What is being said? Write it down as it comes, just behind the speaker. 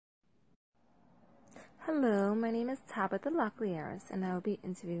Hello, my name is Tabitha Locklearis, and I will be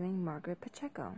interviewing Margaret Pacheco.